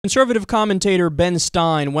Conservative commentator Ben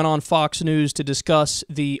Stein went on Fox News to discuss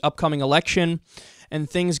the upcoming election, and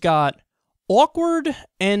things got awkward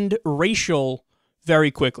and racial very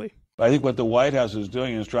quickly. I think what the White House is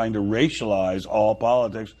doing is trying to racialize all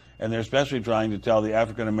politics, and they're especially trying to tell the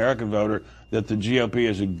African-American voter that the GOP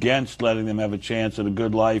is against letting them have a chance at a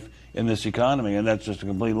good life in this economy, and that's just a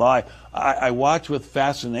complete lie. I watch with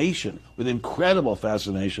fascination, with incredible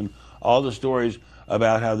fascination, all the stories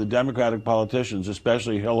about how the Democratic politicians,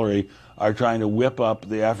 especially Hillary, are trying to whip up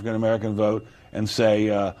the African-American vote and say,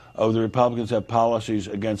 oh, the Republicans have policies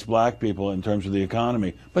against black people in terms of the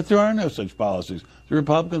economy. But there are no such policies. The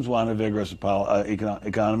Republicans want a vigorous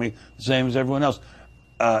economy, the same as everyone else.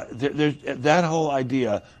 There's that whole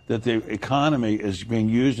idea that the economy is being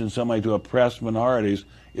used in some way to oppress minorities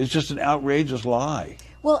is just an outrageous lie.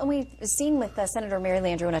 Well, and we've seen with Senator Mary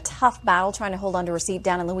Landrieu in a tough battle trying to hold on to her seat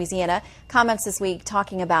down in Louisiana, comments this week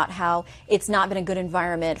talking about how it's not been a good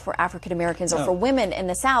environment for African Americans or for women in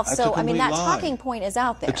the South. So, I mean, that talking point is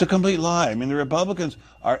out there. It's a complete lie. I mean, the Republicans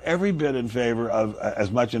are every bit in favor of,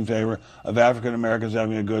 as much in favor of African Americans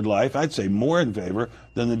having a good life. I'd say more in favor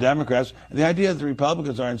than the Democrats. And the idea that the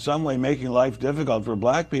Republicans are in some way making life difficult for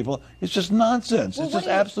black people is just nonsense. Well, it's just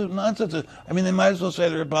absolute nonsense. I mean, they might as well say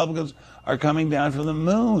the Republicans are coming down from the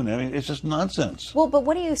moon. I mean, it's just nonsense. Well, but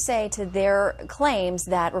what do you say to their claims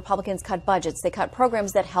that Republicans cut budgets, they cut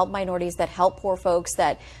programs that help minorities, that help poor folks,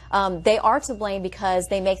 that they are to blame because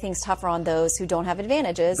they make things tougher on those who don't have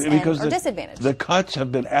advantages and are disadvantaged? The cuts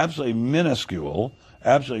have been absolutely minuscule,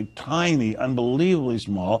 absolutely tiny, unbelievably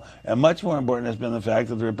small, and much more important has been the fact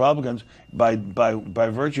that the Republicans, by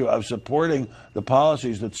virtue of supporting the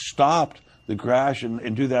policies that stopped the crash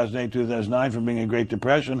in 2008, 2009 from being a Great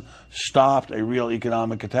Depression, stopped a real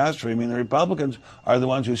economic catastrophe. I mean, the Republicans are the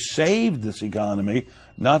ones who saved this economy,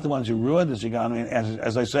 not the ones who ruined this economy. And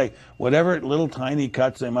as I say, whatever little tiny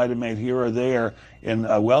cuts they might have made here or there in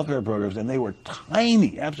welfare programs, and they were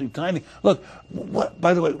tiny, absolutely tiny. Look,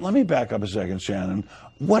 by the way, let me back up a second, Shannon.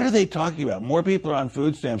 What are they talking about? More people are on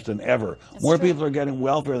food stamps than ever. More people are getting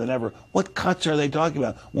welfare than ever. What cuts are they talking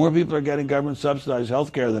about? More people are getting government-subsidized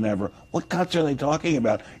health care than ever. What cuts are they talking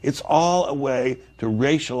about? It's all a way to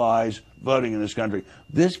racialize voting in this country.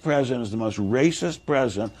 This president is the most racist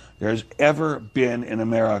president there has ever been in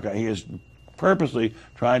America. He is purposely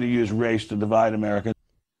trying to use race to divide America.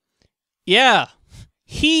 Yeah,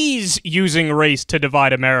 he's using race to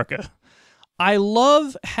divide America. I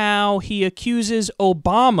love how he accuses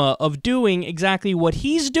Obama of doing exactly what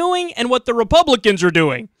he's doing and what the Republicans are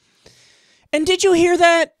doing. And did you hear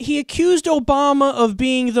that? He accused Obama of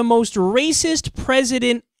being the most racist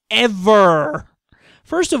president ever.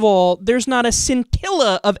 First of all, there's not a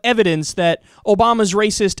scintilla of evidence that Obama's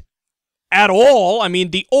racist at all. I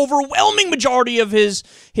mean, the overwhelming majority of his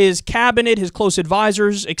cabinet, his close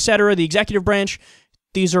advisors, etc., the executive branch,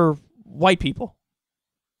 these are white people.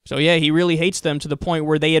 So yeah, he really hates them to the point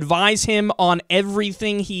where they advise him on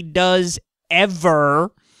everything he does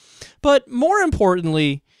ever. But more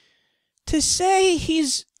importantly, to say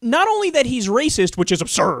he's not only that he's racist, which is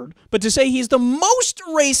absurd, but to say he's the most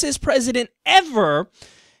racist president ever.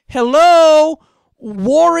 Hello,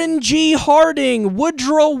 Warren G. Harding,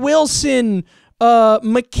 Woodrow Wilson,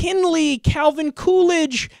 McKinley, Calvin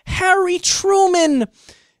Coolidge, Harry Truman.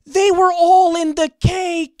 They were all in the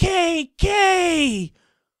KKK.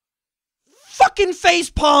 Fucking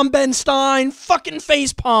facepalm, Ben Stein. Fucking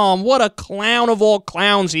facepalm. What a clown of all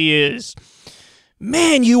clowns he is.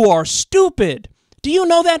 Man, you are stupid. Do you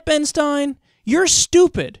know that, Ben Stein? You're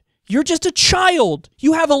stupid. You're just a child.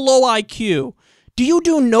 You have a low IQ. Do you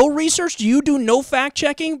do no research? Do you do no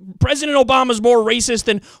fact-checking? President Obama's more racist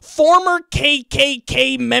than former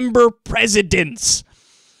KKK member presidents.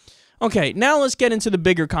 Okay, now let's get into the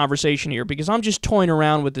bigger conversation here, because I'm just toying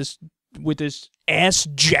around with this ass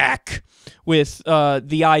jack with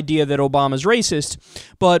the idea that Obama's racist.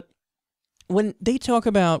 But when he talks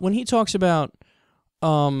about,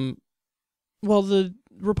 well, the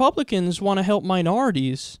Republicans want to help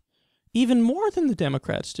minorities even more than the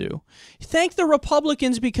Democrats do. Thank the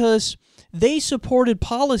Republicans because they supported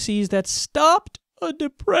policies that stopped a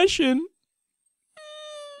depression.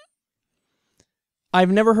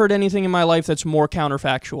 I've never heard anything in my life that's more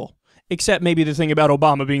counterfactual, except maybe the thing about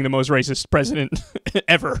Obama being the most racist president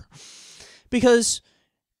ever. Because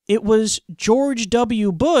it was George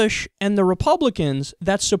W. Bush and the Republicans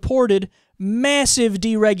that supported massive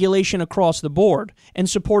deregulation across the board and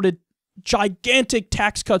supported gigantic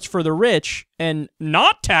tax cuts for the rich and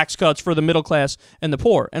not tax cuts for the middle class and the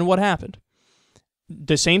poor. And what happened?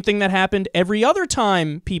 The same thing that happened every other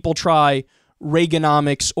time people try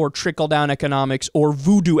Reaganomics or trickle-down economics or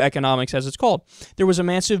voodoo economics, as it's called. There was a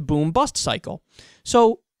massive boom-bust cycle.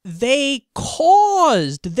 So they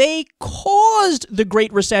caused the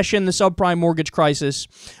Great Recession, the subprime mortgage crisis,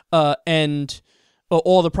 and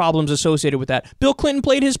all the problems associated with that. Bill Clinton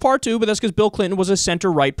played his part too, but that's because Bill Clinton was a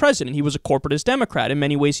center-right president. He was a corporatist Democrat. In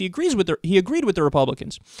many ways, he agreed with the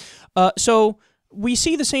Republicans. So we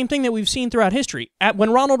see the same thing that we've seen throughout history.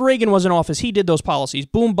 When Ronald Reagan was in office, he did those policies.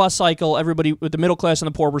 Boom, bust cycle, everybody with the middle class and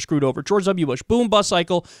the poor were screwed over. George W. Bush, boom, bust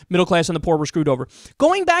cycle, middle class and the poor were screwed over.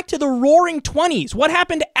 Going back to the Roaring 20s, what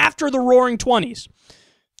happened after the Roaring 20s?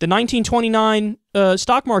 The 1929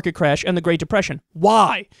 stock market crash and the Great Depression.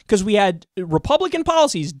 Why? Because we had Republican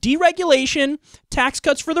policies, deregulation, tax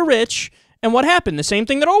cuts for the rich, and what happened? The same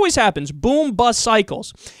thing that always happens, boom, bust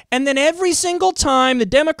cycles. And then every single time the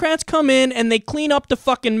Democrats come in and they clean up the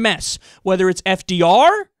fucking mess, whether it's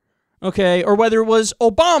FDR, okay, or whether it was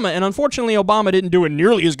Obama. And unfortunately, Obama didn't do it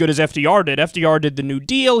nearly as good as FDR did. FDR did the New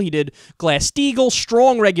Deal. He did Glass-Steagall,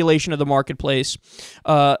 strong regulation of the marketplace,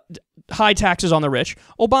 high taxes on the rich.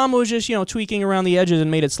 Obama was just, tweaking around the edges and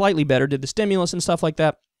made it slightly better, did the stimulus and stuff like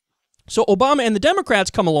that. So Obama and the Democrats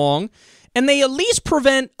come along, and they at least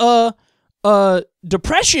prevent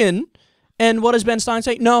depression. And what does Ben Stein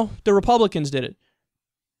say? No, the Republicans did it.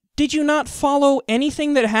 Did you not follow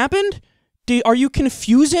anything that happened? Are you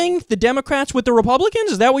confusing the Democrats with the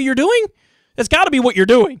Republicans? Is that what you're doing? That's got to be what you're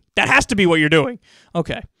doing. That has to be what you're doing.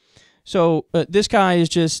 Okay. So this guy is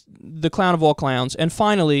just the clown of all clowns. And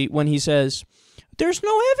finally, when he says, there's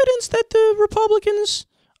no evidence that the Republicans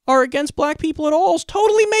are against black people at all, it's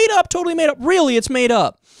totally made up, totally made up. Really, it's made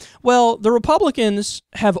up. Well, the Republicans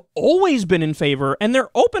have always been in favor, and they're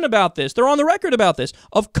open about this, they're on the record about this,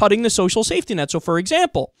 of cutting the social safety net. So, for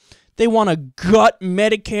example, they want to gut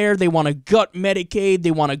Medicare, they want to gut Medicaid,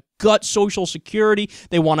 they want to gut Social Security,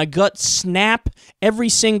 they want to gut SNAP, every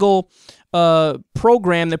single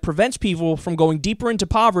program that prevents people from going deeper into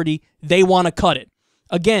poverty, they want to cut it.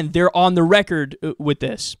 Again, they're on the record with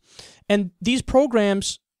this. And these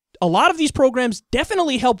programs, a lot of these programs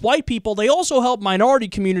definitely help white people. They also help minority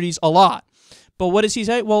communities a lot. But what does he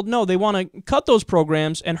say? Well, no, they want to cut those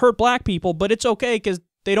programs and hurt black people, but it's okay because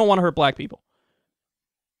they don't want to hurt black people.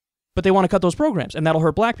 But they want to cut those programs, and that'll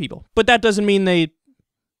hurt black people. But that doesn't mean they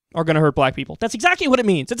are going to hurt black people. That's exactly what it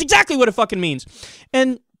means. That's exactly what it fucking means.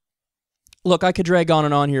 And look, I could drag on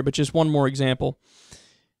and on here, but just one more example.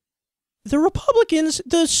 The Republicans,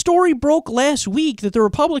 the story broke last week that the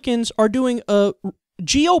Republicans are doing a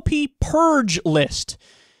GOP purge list.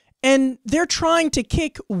 And they're trying to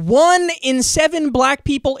kick 1 in 7 black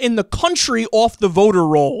people in the country off the voter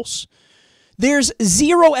rolls. There's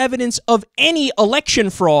zero evidence of any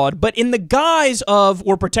election fraud, but in the guise of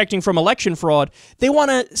we're protecting from election fraud, they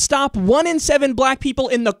want to stop 1 in 7 black people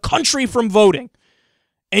in the country from voting.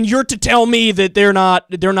 And you're to tell me that they're not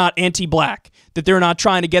anti-black, that they're not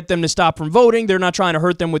trying to get them to stop from voting, they're not trying to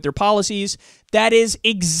hurt them with their policies. That is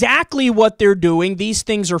exactly what they're doing. These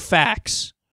things are facts.